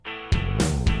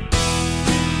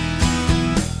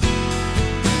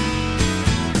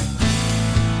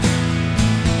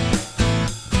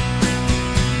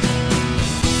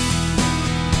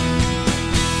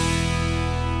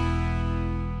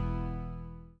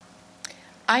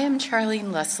I am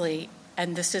Charlene Leslie,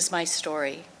 and this is my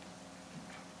story.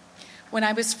 When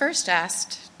I was first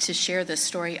asked to share this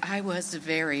story, I was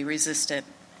very resistant.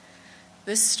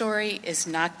 This story is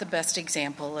not the best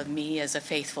example of me as a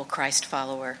faithful Christ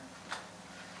follower.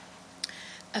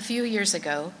 A few years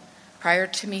ago, prior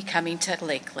to me coming to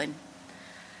Lakeland,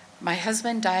 my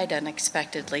husband died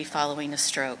unexpectedly following a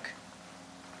stroke.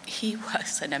 He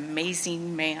was an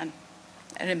amazing man,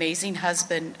 an amazing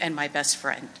husband, and my best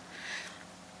friend.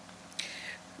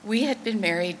 We had been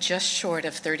married just short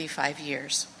of 35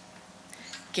 years.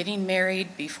 Getting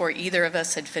married before either of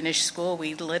us had finished school,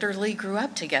 we literally grew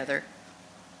up together.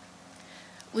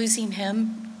 Losing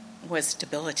him was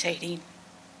debilitating.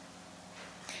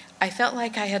 I felt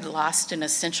like I had lost an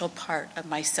essential part of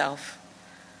myself,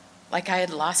 like I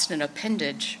had lost an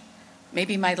appendage,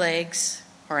 maybe my legs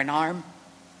or an arm.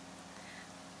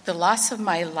 The loss of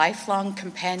my lifelong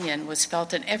companion was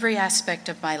felt in every aspect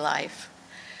of my life: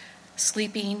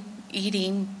 sleeping,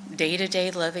 eating,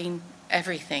 day-to-day living,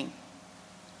 everything.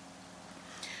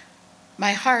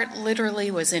 My heart literally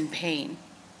was in pain.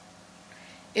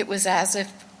 It was as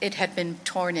if it had been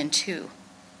torn in two,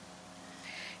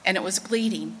 and it was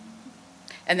bleeding,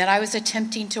 and that I was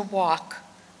attempting to walk,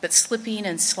 but slipping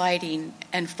and sliding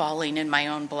and falling in my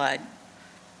own blood.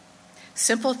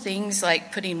 Simple things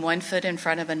like putting one foot in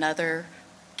front of another,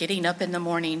 getting up in the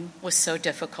morning was so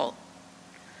difficult.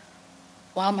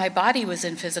 While my body was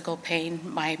in physical pain,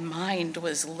 my mind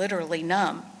was literally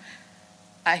numb.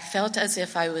 I felt as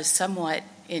if I was somewhat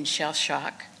in shell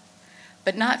shock,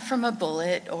 but not from a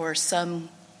bullet or some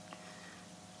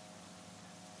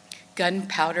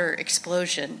gunpowder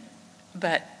explosion,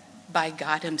 but by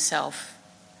God Himself.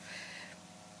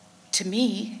 To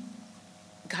me,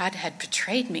 God had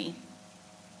betrayed me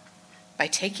by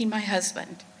taking my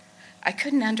husband. I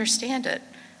couldn't understand it.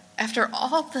 After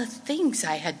all the things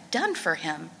I had done for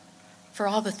him, for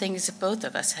all the things that both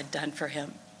of us had done for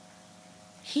him,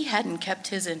 he hadn't kept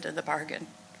his end of the bargain.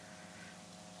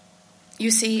 You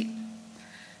see,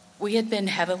 we had been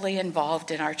heavily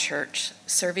involved in our church,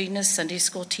 serving as Sunday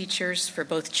school teachers for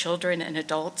both children and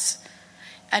adults,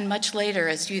 and much later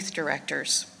as youth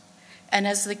directors. And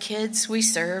as the kids we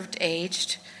served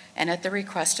aged, and at the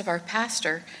request of our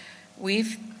pastor, we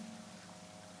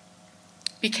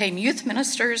became youth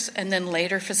ministers and then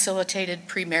later facilitated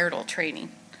premarital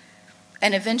training,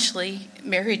 and eventually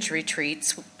marriage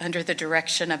retreats under the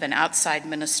direction of an outside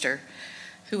minister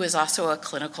who was also a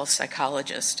clinical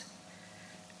psychologist.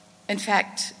 In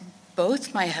fact,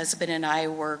 both my husband and I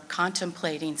were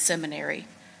contemplating seminary.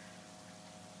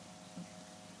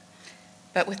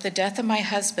 But with the death of my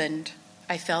husband,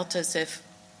 I felt as if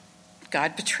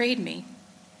God betrayed me,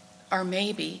 or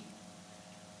maybe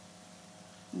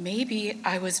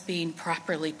I was being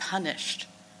properly punished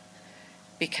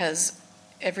because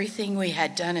everything we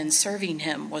had done in serving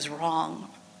him was wrong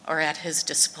or at his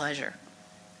displeasure.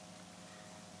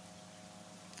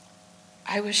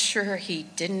 I was sure he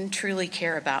didn't truly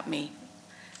care about me,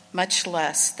 much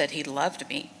less that he loved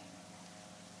me.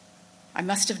 I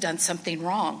must have done something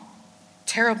wrong,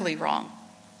 terribly wrong.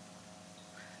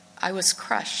 I was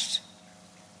crushed,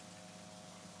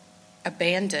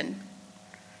 abandoned,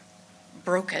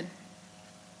 broken.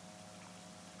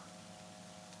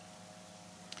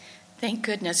 Thank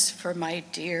goodness for my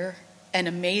dear and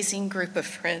amazing group of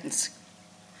friends,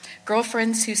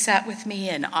 girlfriends who sat with me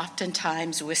and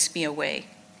oftentimes whisked me away.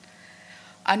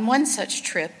 On one such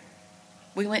trip,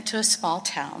 we went to a small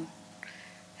town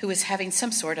who was having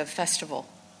some sort of festival.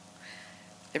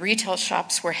 The retail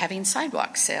shops were having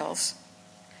sidewalk sales.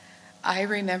 I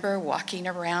remember walking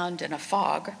around in a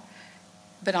fog,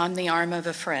 but on the arm of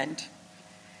a friend,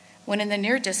 when in the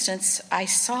near distance I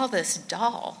saw this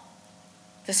doll.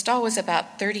 This doll was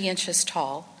about 30 inches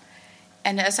tall,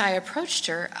 and as I approached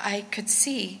her, I could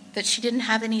see that she didn't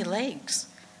have any legs.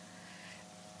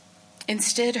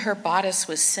 Instead, her bodice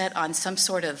was set on some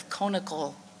sort of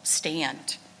conical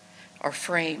stand or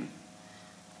frame.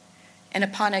 And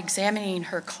upon examining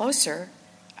her closer,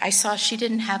 I saw she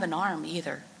didn't have an arm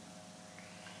either.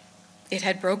 It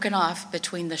had broken off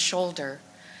between the shoulder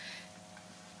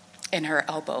and her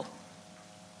elbow.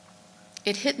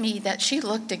 It hit me that she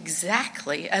looked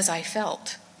exactly as I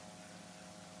felt.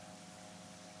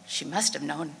 She must have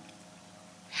known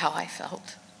how I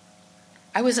felt.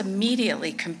 I was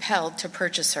immediately compelled to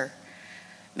purchase her.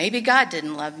 Maybe God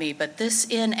didn't love me, but this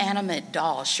inanimate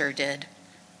doll sure did.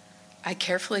 I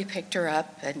carefully picked her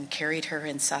up and carried her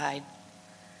inside.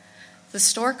 The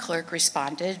store clerk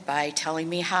responded by telling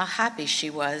me how happy she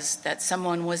was that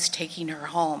someone was taking her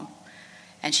home,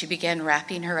 and she began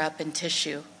wrapping her up in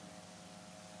tissue.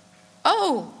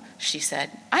 "Oh, she said.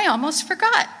 I almost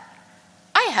forgot.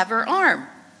 I have her arm.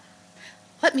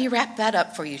 Let me wrap that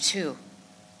up for you, too.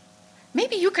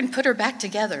 Maybe you can put her back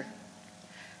together.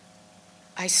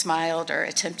 I smiled, or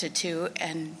attempted to,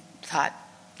 and thought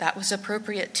that was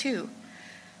appropriate, too,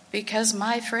 because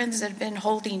my friends had been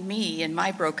holding me and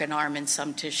my broken arm in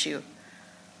some tissue.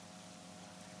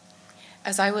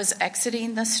 As I was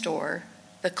exiting the store,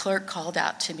 the clerk called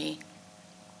out to me,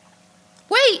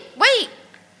 Wait!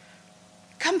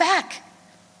 Come back.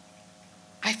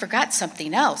 I forgot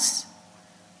something else.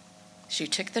 She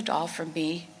took the doll from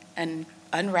me and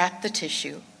unwrapped the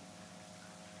tissue.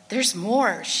 There's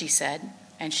more, she said,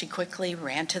 and she quickly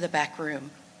ran to the back room.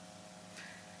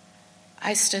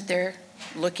 I stood there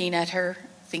looking at her,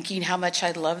 thinking how much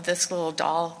I loved this little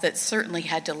doll that certainly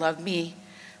had to love me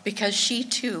because she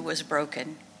too was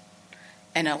broken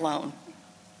and alone.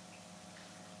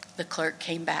 The clerk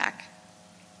came back.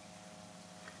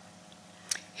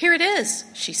 Here it is,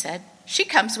 she said. She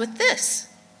comes with this.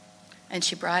 And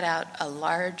she brought out a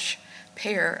large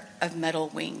pair of metal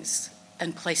wings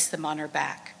and placed them on her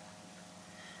back.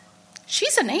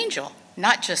 She's an angel,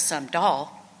 not just some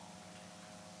doll.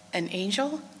 An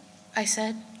angel? I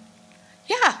said.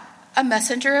 Yeah, a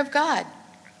messenger of God.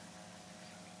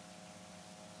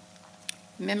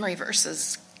 Memory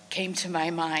verses came to my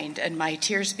mind, and my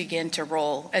tears began to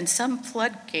roll, and some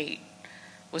floodgate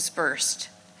was burst,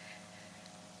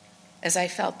 as I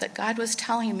felt that God was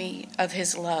telling me of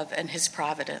his love and his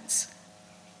providence.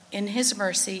 In his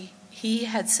mercy, he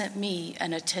had sent me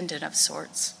an attendant of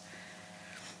sorts,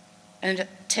 an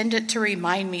attendant to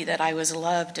remind me that I was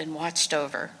loved and watched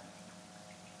over,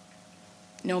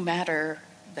 no matter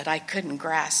that I couldn't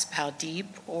grasp how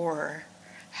deep or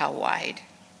how wide.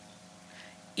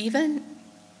 Even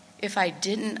if I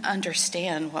didn't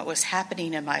understand what was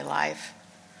happening in my life,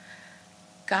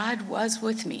 God was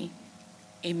with me.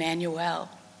 Emmanuel.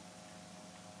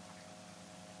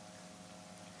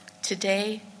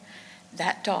 Today,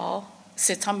 that doll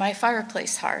sits on my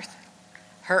fireplace hearth.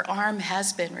 Her arm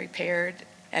has been repaired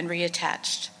and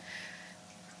reattached,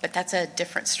 but that's a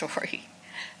different story.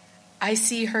 I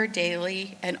see her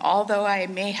daily, and although I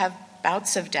may have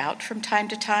bouts of doubt from time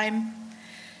to time,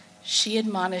 she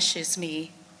admonishes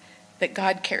me that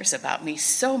God cares about me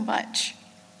so much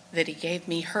that he gave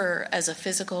me her as a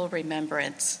physical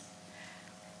remembrance.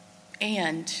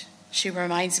 And she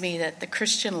reminds me that the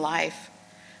Christian life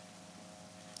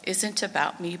isn't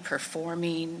about me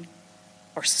performing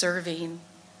or serving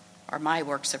or my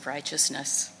works of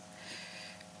righteousness,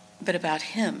 but about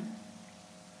him,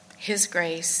 his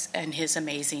grace, and his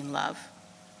amazing love.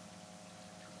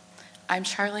 I'm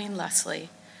Charlene Leslie,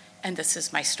 and this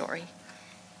is my story.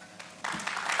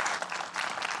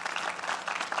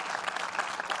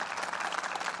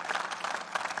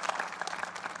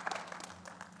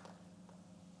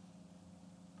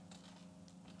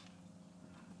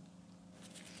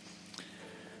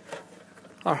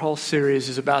 Our whole series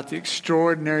is about the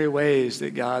extraordinary ways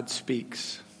that God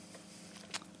speaks.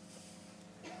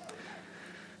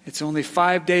 It's only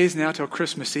 5 days now till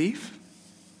Christmas Eve.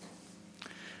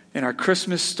 In our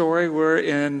Christmas story, we're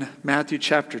in Matthew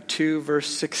chapter 2, verse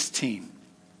 16.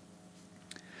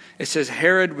 It says,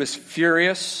 Herod was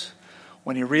furious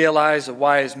when he realized the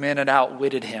wise men had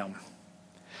outwitted him.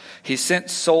 He sent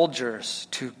soldiers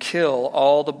to kill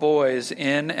all the boys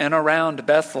in and around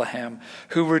Bethlehem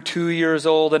who were 2 years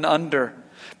old and under,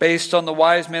 based on the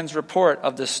wise men's report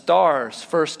of the star's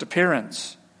first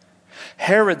appearance.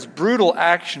 Herod's brutal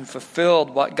action fulfilled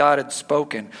what God had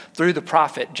spoken through the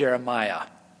prophet Jeremiah.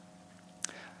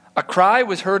 A cry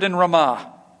was heard in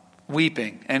Ramah,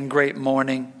 weeping and great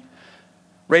mourning.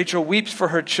 Rachel weeps for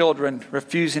her children,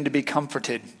 refusing to be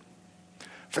comforted,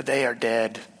 for they are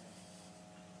dead.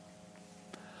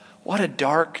 What a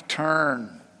dark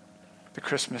turn the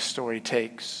Christmas story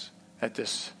takes at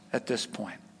this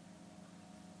point.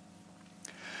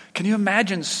 Can you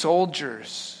imagine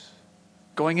soldiers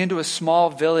going into a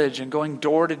small village and going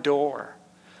door to door,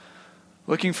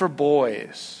 looking for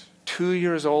boys 2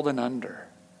 years old and under,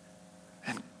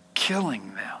 and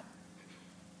killing them?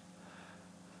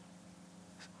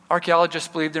 Archaeologists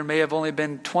believe there may have only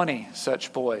been 20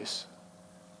 such boys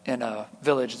in a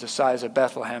village the size of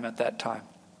Bethlehem at that time.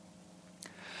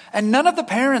 And none of the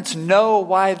parents know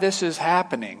why this is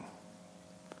happening.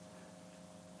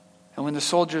 And when the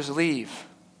soldiers leave,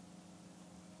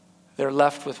 they're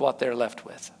left with what they're left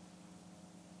with.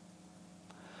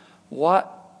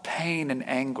 What pain and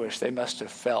anguish they must have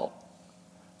felt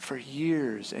for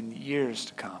years and years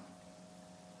to come.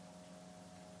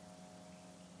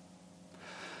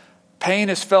 Pain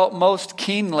is felt most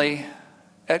keenly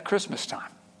at Christmas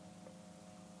time.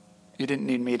 You didn't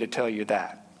need me to tell you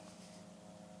that.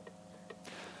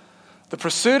 The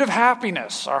pursuit of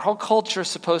happiness, our whole culture is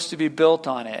supposed to be built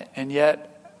on it, and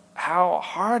yet how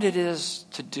hard it is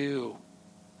to do.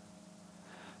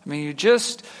 I mean, you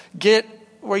just get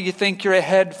where you think you're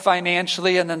ahead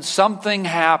financially, and then something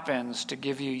happens to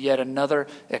give you yet another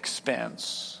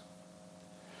expense.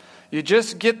 You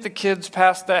just get the kids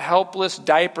past the helpless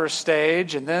diaper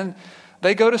stage, and then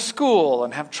they go to school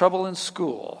and have trouble in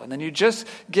school. And then you just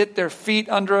get their feet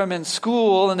under them in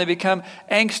school, and they become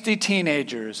angsty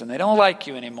teenagers, and they don't like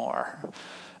you anymore.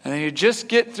 And then you just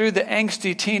get through the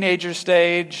angsty teenager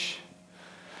stage,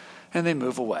 and they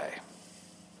move away.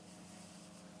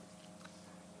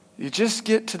 You just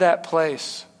get to that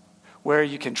place where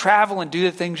you can travel and do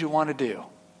the things you want to do.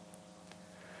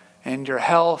 And your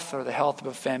health or the health of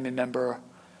a family member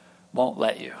won't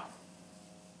let you.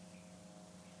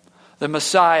 The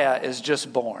Messiah is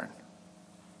just born,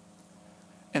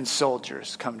 and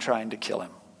soldiers come trying to kill him.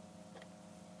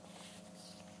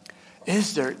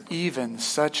 Is there even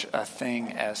such a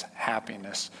thing as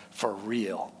happiness for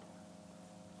real?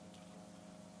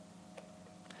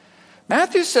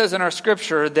 Matthew says in our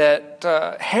scripture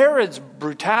that Herod's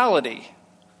brutality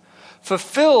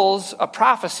fulfills a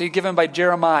prophecy given by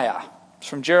Jeremiah. It's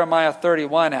from Jeremiah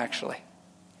 31, actually.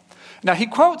 Now, he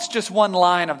quotes just one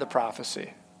line of the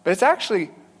prophecy, but it's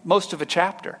actually most of a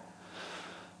chapter.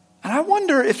 And I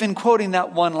wonder if in quoting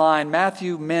that one line,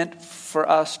 Matthew meant for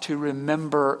us to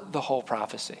remember the whole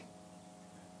prophecy.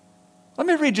 Let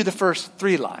me read you the first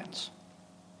 3 lines.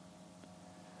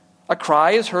 A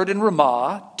cry is heard in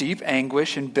Ramah, deep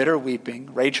anguish and bitter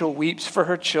weeping. Rachel weeps for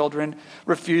her children,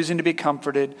 refusing to be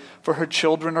comforted, for her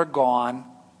children are gone.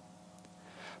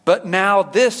 But now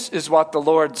this is what the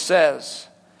Lord says.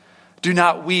 Do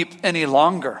not weep any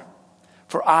longer,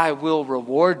 for I will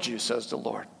reward you, says the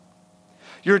Lord.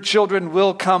 Your children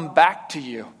will come back to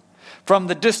you from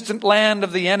the distant land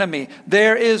of the enemy.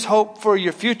 There is hope for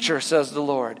your future, says the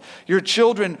Lord. Your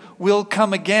children will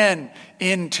come again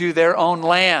into their own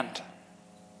land.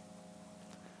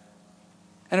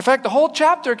 And in fact, the whole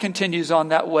chapter continues on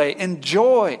that way, in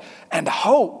joy and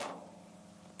hope.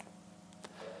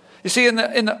 You see, in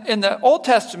the Old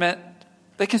Testament,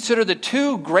 they consider the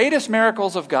 2 greatest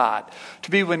miracles of God to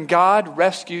be when God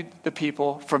rescued the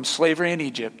people from slavery in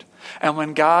Egypt, and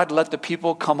when God let the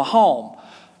people come home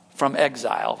from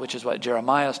exile, which is what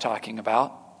Jeremiah is talking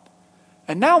about.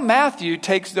 And now Matthew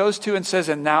takes those 2 and says,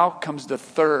 and now comes the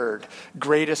 3rd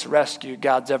greatest rescue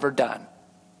God's ever done.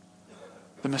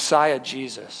 The Messiah,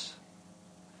 Jesus.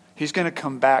 He's going to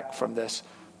come back from this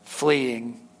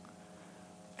fleeing,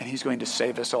 and he's going to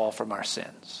save us all from our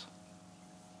sins.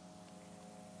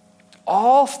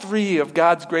 All 3 of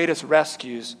God's greatest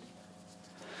rescues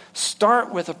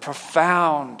start with a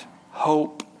profound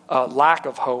hope, lack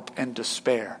of hope and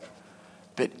despair,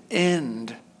 but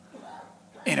end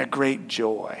in a great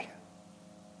joy.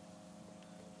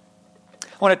 I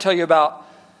want to tell you about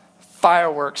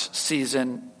fireworks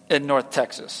season in North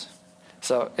Texas.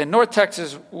 So in North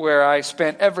Texas, where I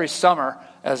spent every summer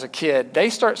as a kid, they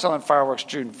start selling fireworks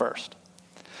June 1st.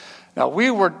 Now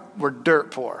we were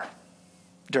dirt poor.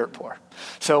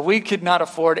 So we could not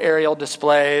afford aerial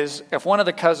displays. If one of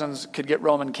the cousins could get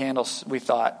Roman candles, we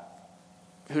thought,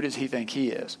 who does he think he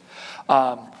is?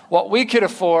 What we could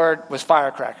afford was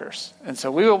firecrackers. And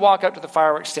so we would walk up to the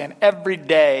fireworks stand every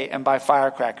day and buy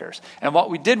firecrackers. And what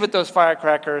we did with those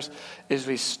firecrackers is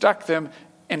we stuck them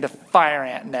into fire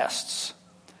ant nests.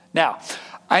 Now,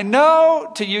 I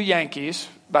know to you Yankees,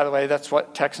 by the way, that's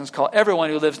what Texans call everyone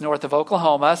who lives north of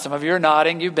Oklahoma. Some of you are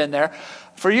nodding. You've been there.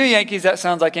 For you Yankees, that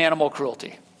sounds like animal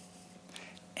cruelty.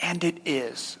 And it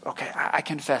is. Okay, I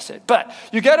confess it. But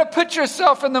you got to put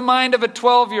yourself in the mind of a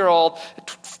 12-year-old.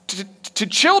 To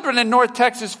children in North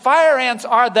Texas, fire ants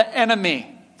are the enemy.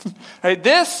 Right,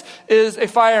 this is a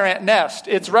fire ant nest.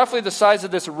 It's roughly the size of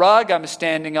this rug I'm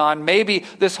standing on, maybe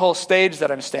this whole stage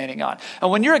that I'm standing on. And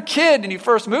when you're a kid and you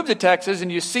first move to Texas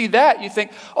and you see that, you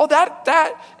think, oh,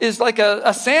 that is like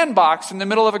a sandbox in the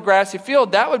middle of a grassy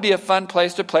field. That would be a fun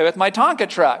place to play with my Tonka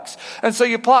trucks. And so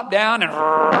you plop down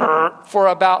and for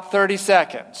about 30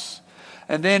 seconds.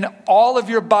 And then all of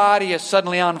your body is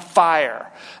suddenly on fire.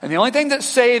 And the only thing that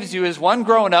saves you is one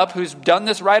grown-up who's done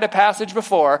this rite of passage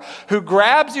before, who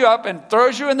grabs you up and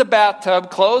throws you in the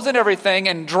bathtub, clothes and everything,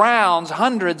 and drowns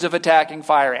hundreds of attacking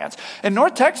fire ants. In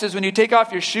North Texas, when you take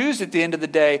off your shoes at the end of the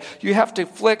day, you have to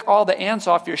flick all the ants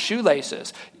off your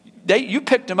shoelaces. You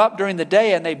picked them up during the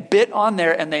day, and they bit on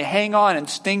there, and they hang on and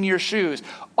sting your shoes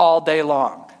all day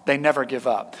long. they never give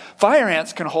up. Fire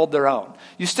ants can hold their own.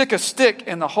 You stick a stick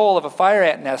in the hole of a fire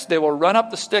ant nest, they will run up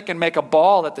the stick and make a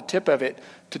ball at the tip of it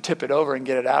to tip it over and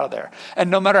get it out of there. And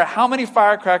no matter how many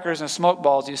firecrackers and smoke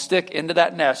balls you stick into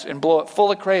that nest and blow it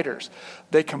full of craters,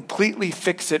 they completely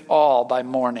fix it all by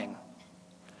morning.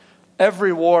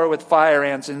 Every war with fire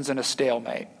ants ends in a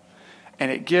stalemate. And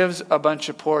it gives a bunch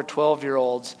of poor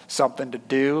 12-year-olds something to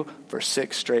do for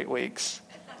 6 straight weeks.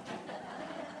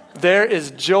 There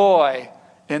is joy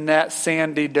in that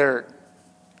sandy dirt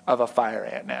of a fire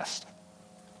ant nest.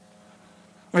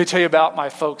 Let me tell you about my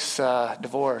folks'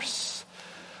 divorce.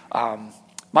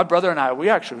 My brother and I, we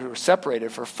were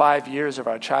separated for 5 years of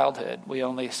our childhood. We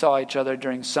only saw each other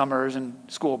during summers and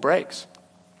school breaks.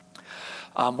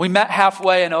 We met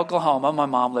halfway in Oklahoma. My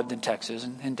mom lived in Texas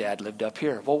and Dad lived up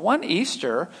here. Well, one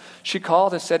Easter, she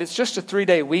called and said, it's just a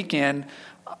 3-day weekend.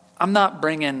 I'm not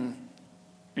bringing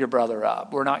your brother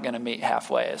up. We're not going to meet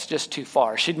halfway. It's just too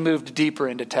far. She'd moved deeper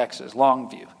into Texas,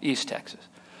 Longview, East Texas.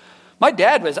 My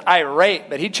dad was irate,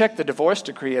 but he checked the divorce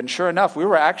decree, and sure enough, we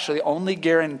were actually only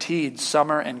guaranteed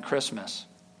summer and Christmas.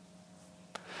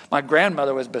 My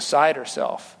grandmother was beside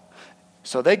herself.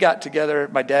 So they got together,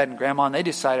 my dad and grandma, and they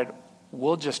decided,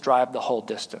 we'll just drive the whole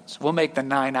distance. We'll make the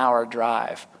 9-hour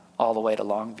drive all the way to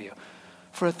Longview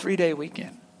for a 3-day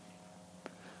weekend.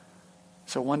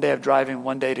 So one day of driving,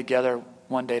 one day together,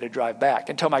 one day to drive back.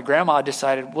 Until my grandma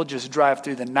decided we'll just drive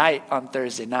through the night on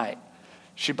Thursday night.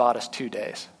 She bought us 2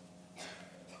 days.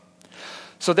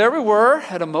 So there we were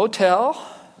at a motel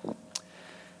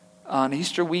on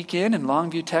Easter weekend in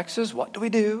Longview, Texas. What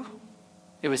do?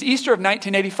 It was Easter of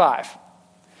 1985.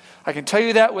 I can tell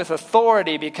you that with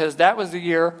authority because that was the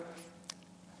year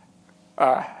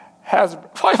why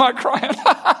am I crying?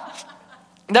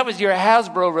 That was the year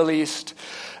Hasbro released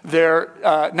their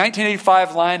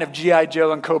 1985 line of G.I.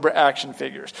 Joe and Cobra action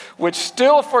figures, which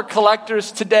still for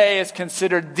collectors today is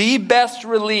considered the best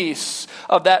release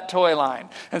of that toy line.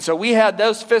 And so we had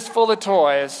those fistful of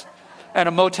toys and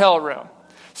a motel room.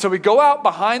 So we go out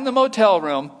behind the motel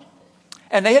room,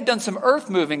 and they had done some earth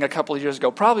moving a couple of years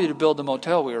ago, probably to build the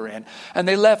motel we were in. And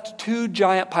they left 2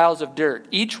 giant piles of dirt,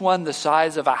 each one the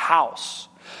size of a house.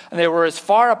 And they were as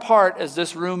far apart as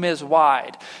this room is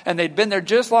wide. And they'd been there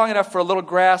just long enough for a little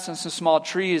grass and some small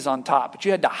trees on top. But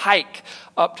you had to hike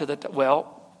up to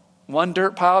one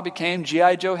dirt pile became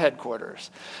G.I. Joe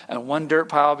headquarters. And one dirt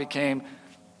pile became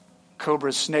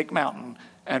Cobra's Snake Mountain.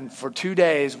 And for 2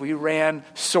 days, we ran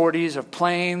sorties of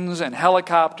planes and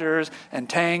helicopters and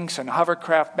tanks and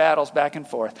hovercraft battles back and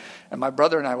forth. And my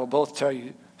brother and I will both tell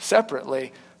you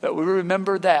separately that we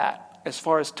remember that, as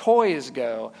far as toys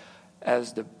go,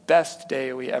 as the best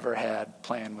day we ever had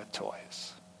playing with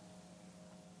toys.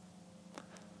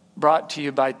 Brought to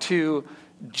you by 2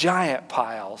 giant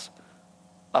piles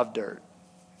of dirt.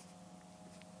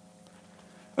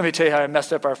 Let me tell you how I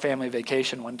messed up our family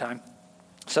vacation one time.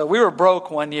 So we were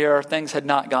broke one year. Things had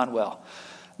not gone well.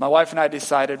 My wife and I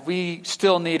decided we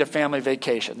still need a family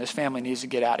vacation. This family needs to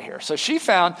get out of here. So she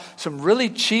found some really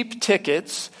cheap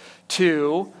tickets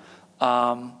to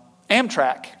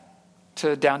Amtrak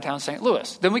to downtown St.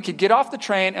 Louis. Then we could get off the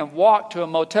train and walk to a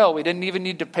motel. We didn't even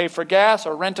need to pay for gas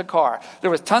or rent a car. There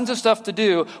was tons of stuff to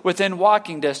do within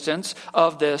walking distance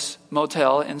of this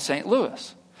motel in St.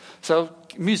 Louis. So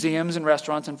museums and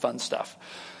restaurants and fun stuff.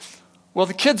 Well,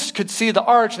 the kids could see the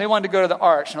arch, and they wanted to go to the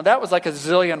arch. Now, that was like a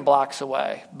zillion blocks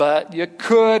away, but you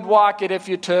could walk it if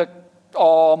you took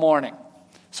all morning.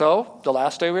 So, the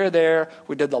last day we were there,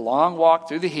 we did the long walk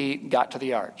through the heat and got to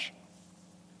the arch.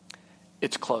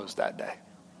 It's closed that day.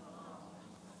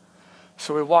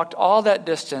 So we walked all that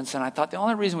distance, and I thought the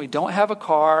only reason we don't have a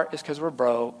car is because we're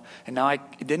broke, and now I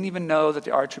didn't even know that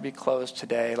the arch would be closed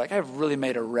today. Like, I've really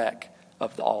made a wreck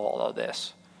of all of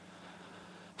this.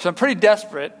 So I'm pretty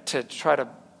desperate to try to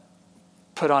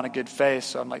put on a good face.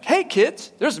 So I'm like, hey,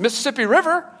 kids, there's the Mississippi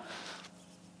River.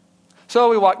 So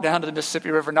we walked down to the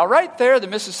Mississippi River. Now, right there, the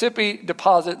Mississippi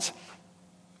deposits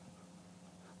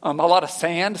a lot of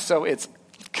sand, so it's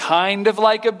kind of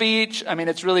like a beach. I mean,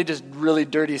 it's really just really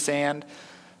dirty sand,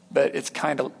 but it's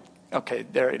kind of, okay,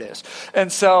 there it is.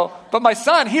 And so, but my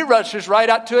son, he rushes right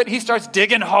out to it. He starts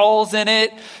digging holes in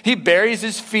it. He buries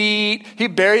his feet. He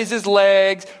buries his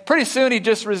legs. Pretty soon, he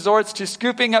just resorts to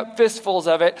scooping up fistfuls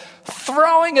of it,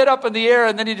 throwing it up in the air,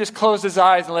 and then he just closed his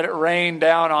eyes and let it rain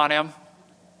down on him.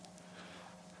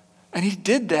 And he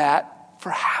did that for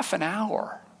half an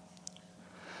hour.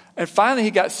 And finally,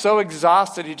 he got so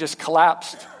exhausted, he just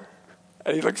collapsed.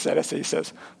 And he looks at us and he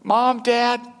says, Mom,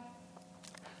 Dad,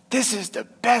 this is the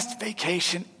best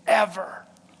vacation ever.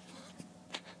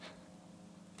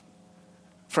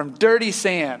 From dirty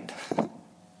sand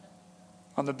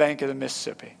on the bank of the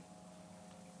Mississippi.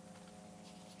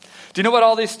 Do you know what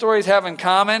all these stories have in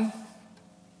common?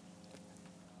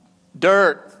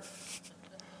 Dirt.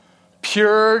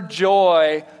 Pure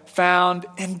joy found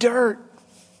in dirt.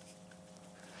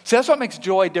 See, that's what makes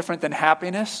joy different than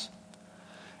happiness,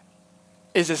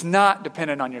 is it's not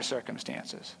dependent on your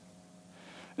circumstances.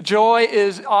 Joy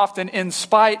is often in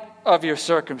spite of your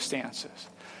circumstances.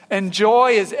 And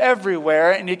joy is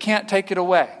everywhere, and you can't take it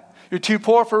away. You're too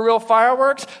poor for real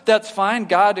fireworks? That's fine.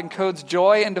 God encodes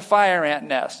joy into fire ant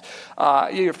nests.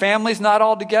 Your family's not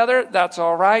all together? That's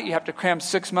all right. You have to cram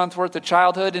 6 months worth of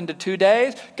childhood into 2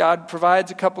 days? God provides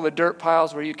a couple of dirt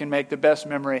piles where you can make the best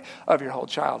memory of your whole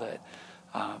childhood.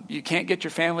 You can't get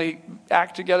your family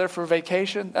act together for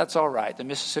vacation? That's all right. The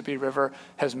Mississippi River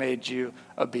has made you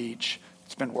a beach.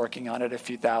 It's been working on it a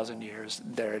few thousand years.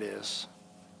 There it is.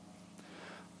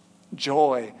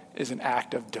 Joy is an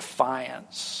act of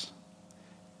defiance.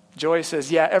 Joy says,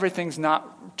 yeah, everything's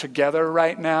not together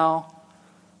right now,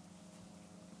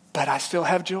 but I still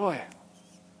have joy.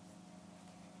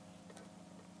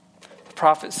 The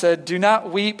prophet said, do not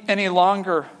weep any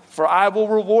longer, for I will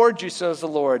reward you, says the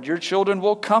Lord. Your children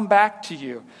will come back to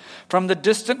you from the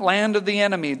distant land of the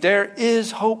enemy. There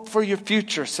is hope for your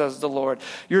future, says the Lord.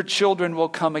 Your children will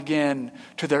come again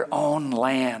to their own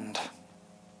land.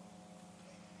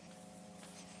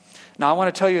 Now, I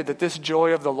want to tell you that this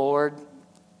joy of the Lord,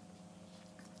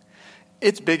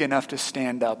 it's big enough to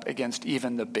stand up against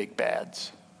even the big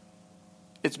bads.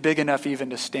 It's big enough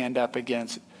even to stand up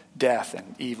against death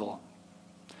and evil.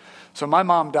 So my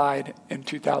mom died in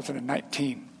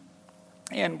 2019,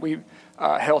 and we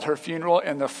held her funeral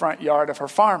in the front yard of her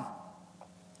farm.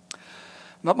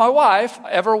 But my wife,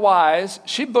 ever wise,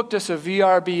 she booked us a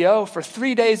VRBO for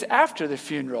 3 days after the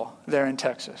funeral there in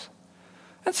Texas.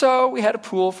 And so we had a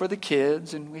pool for the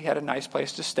kids, and we had a nice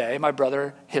place to stay. My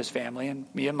brother, his family, and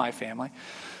me and my family.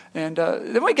 And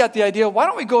then we got the idea, why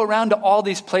don't we go around to all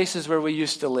these places where we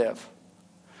used to live?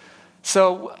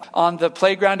 So on the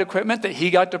playground equipment that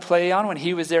he got to play on when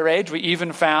he was their age, we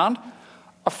even found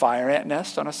a fire ant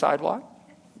nest on a sidewalk.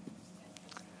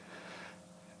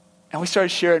 And we started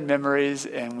sharing memories,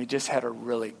 and we just had a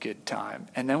really good time.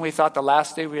 And then we thought the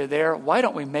last day we were there, why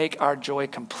don't we make our joy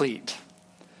complete?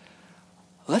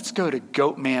 Let's go to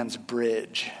Goatman's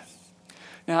Bridge.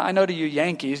 Now, I know to you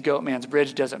Yankees, Goatman's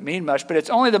Bridge doesn't mean much, but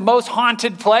it's only the most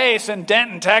haunted place in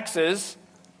Denton, Texas.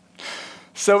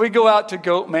 So we go out to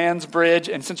Goatman's Bridge,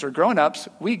 and since we're grown-ups,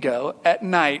 we go at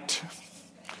night.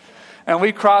 And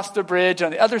we cross the bridge.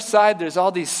 On the other side, there's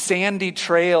all these sandy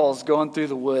trails going through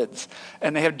the woods.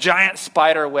 And they have giant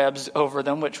spider webs over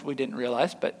them, which we didn't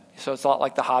realize, but so it's a lot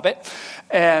like The Hobbit.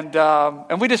 And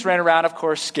we just ran around, of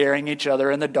course, scaring each other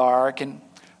in the dark. And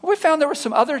we found there were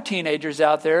some other teenagers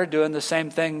out there doing the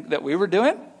same thing that we were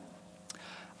doing.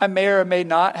 I may or may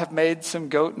not have made some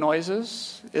goat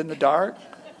noises in the dark.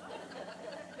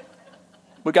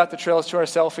 We got the trails to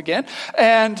ourselves again.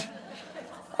 And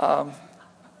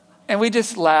we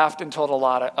just laughed and told a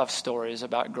lot of stories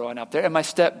about growing up there. And my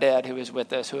stepdad, who was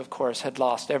with us, who, of course, had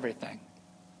lost everything,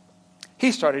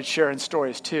 he started sharing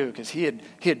stories, too, because he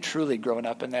had truly grown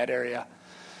up in that area.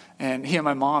 And he and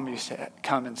my mom used to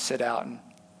come and sit out and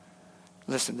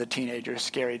listen to teenagers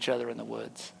scare each other in the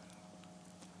woods.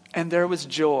 And there was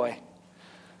joy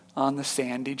on the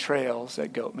sandy trails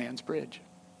at Goatman's Bridge.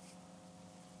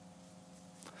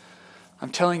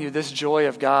 I'm telling you, this joy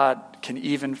of God can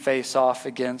even face off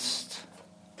against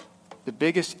the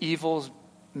biggest evils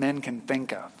men can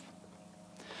think of.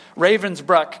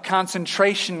 Ravensbrück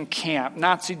concentration camp,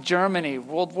 Nazi Germany,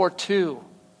 World War II.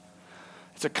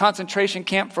 It's a concentration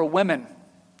camp for women.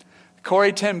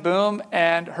 Corrie ten Boom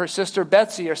and her sister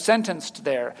Betsy are sentenced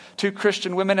there. 2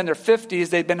 Christian women in their 50s,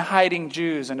 they'd been hiding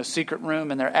Jews in a secret room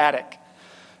in their attic.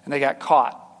 And they got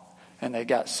caught, and they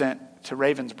got sent to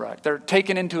Ravensbrück. They're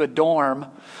taken into a dorm,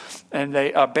 and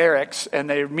barracks, and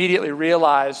they immediately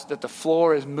realize that the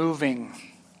floor is moving.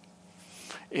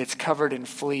 It's covered in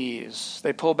fleas.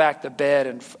 They pull back the bed,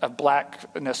 and a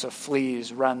blackness of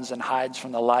fleas runs and hides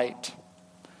from the light.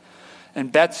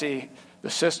 And Betsy, the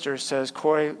sister, says,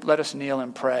 Corrie, let us kneel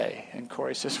and pray. And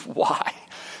Corrie says, why?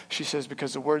 She says,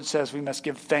 because the word says we must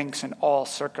give thanks in all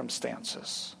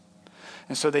circumstances.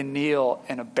 And so they kneel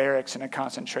in a barracks in a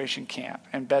concentration camp.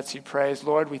 And Betsy prays,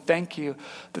 Lord, we thank you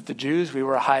that the Jews we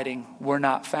were hiding were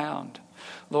not found.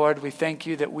 Lord, we thank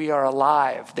you that we are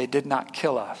alive. They did not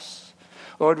kill us.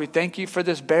 Lord, we thank you for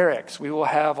this barracks. We will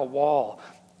have a wall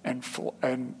and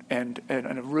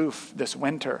a roof this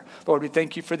winter. Lord, we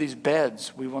thank you for these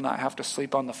beds. We will not have to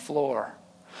sleep on the floor.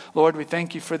 Lord, we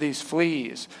thank you for these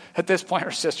fleas. At this point,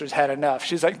 her sister's had enough.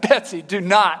 She's like, Betsy, do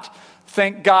not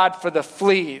thank God for the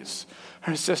fleas.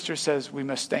 Her sister says, we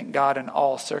must thank God in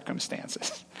all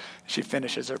circumstances. She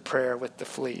finishes her prayer with the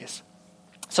fleas.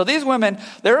 So these women,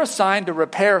 they're assigned to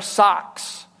repair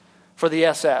socks for the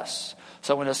SS.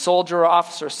 So when a soldier or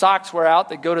officer's socks wear out,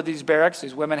 they go to these barracks.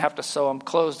 These women have to sew them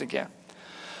closed again.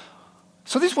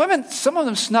 So these women, some of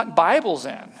them snuck Bibles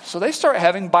in. So they start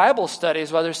having Bible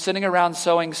studies while they're sitting around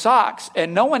sewing socks.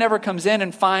 And no one ever comes in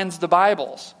and finds the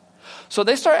Bibles. So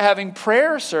they start having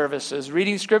prayer services,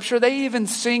 reading scripture. They even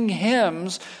sing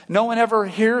hymns. No one ever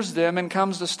hears them and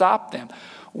comes to stop them.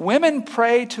 Women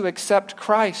pray to accept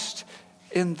Christ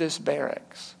in this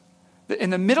barracks. In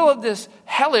the middle of this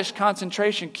hellish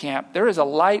concentration camp, there is a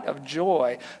light of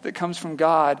joy that comes from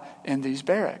God in these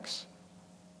barracks.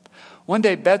 One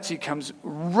day, Betsy comes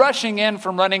rushing in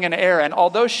from running an errand.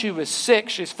 Although she was sick,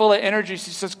 she's full of energy.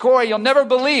 She says, Corey, you'll never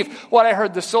believe what I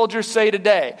heard the soldiers say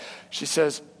today. She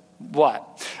says,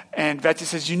 what? And Betsy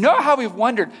says, you know how we've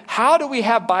wondered, how do we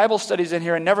have Bible studies in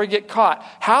here and never get caught?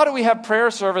 How do we have prayer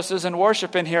services and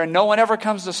worship in here and no one ever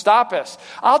comes to stop us?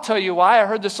 I'll tell you why. I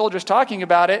heard the soldiers talking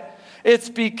about it. It's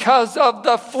because of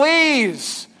the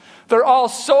fleas. They're all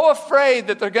so afraid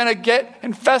that they're going to get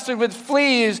infested with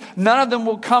fleas. None of them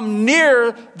will come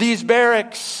near these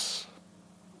barracks.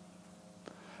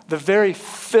 The very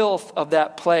filth of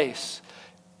that place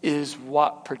is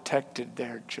what protected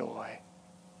their joy.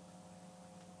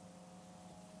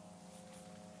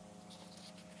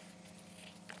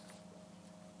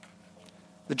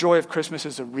 The joy of Christmas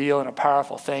is a real and a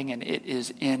powerful thing, and it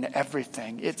is in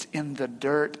everything. It's in the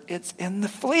dirt. It's in the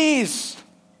fleas.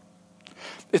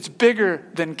 It's bigger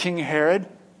than King Herod.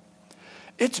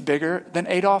 It's bigger than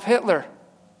Adolf Hitler.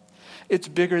 It's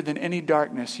bigger than any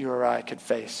darkness you or I could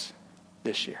face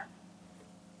this year.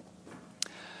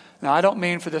 Now, I don't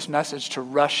mean for this message to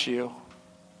rush you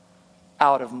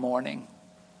out of mourning.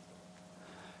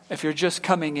 If you're just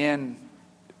coming in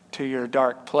to your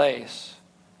dark place,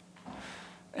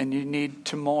 and you need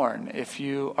to mourn, if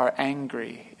you are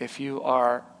angry, if you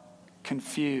are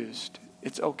confused,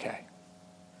 it's okay.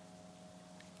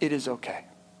 It is okay.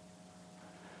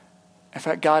 In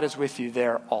fact, God is with you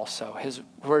there also. His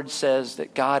word says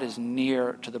that God is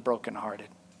near to the brokenhearted.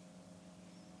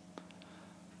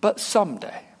 But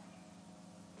someday,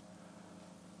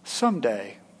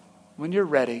 when you're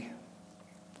ready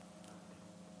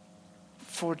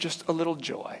for just a little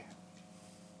joy,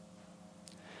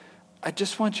 I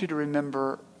just want you to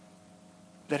remember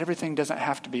that everything doesn't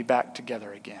have to be back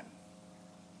together again.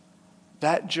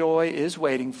 That joy is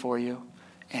waiting for you,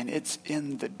 and it's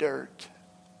in the dirt.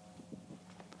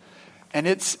 And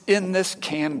it's in this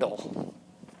candle.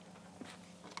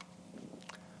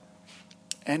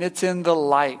 And it's in the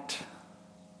light.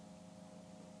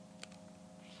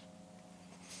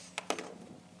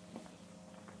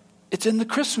 It's in the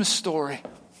Christmas story.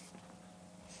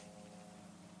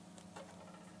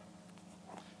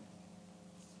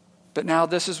 But now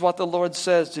this is what the Lord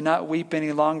says. Do not weep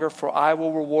any longer, for I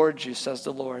will reward you, says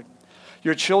the Lord.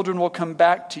 Your children will come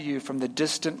back to you from the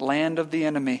distant land of the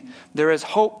enemy. There is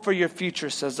hope for your future,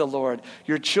 says the Lord.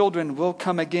 Your children will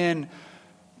come again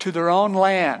to their own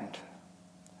land.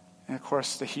 And of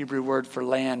course, the Hebrew word for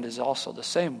land is also the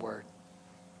same word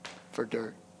for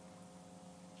dirt.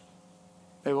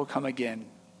 They will come again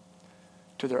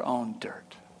to their own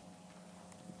dirt.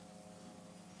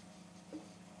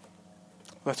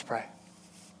 Let's pray.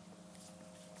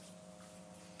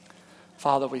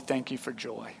 Father, we thank you for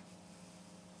joy.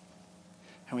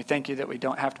 And we thank you that we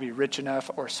don't have to be rich enough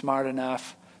or smart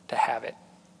enough to have it.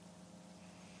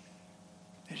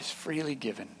 It is freely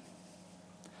given.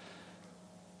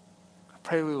 I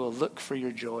pray we will look for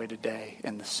your joy today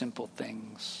in the simple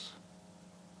things.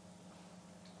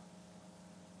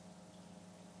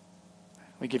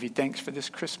 We give you thanks for this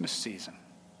Christmas season.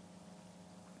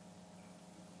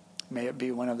 May it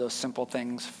be one of those simple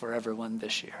things for everyone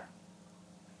this year.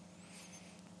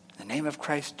 In the name of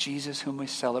Christ Jesus, whom we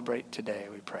celebrate today,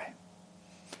 we pray.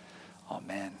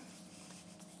 Amen.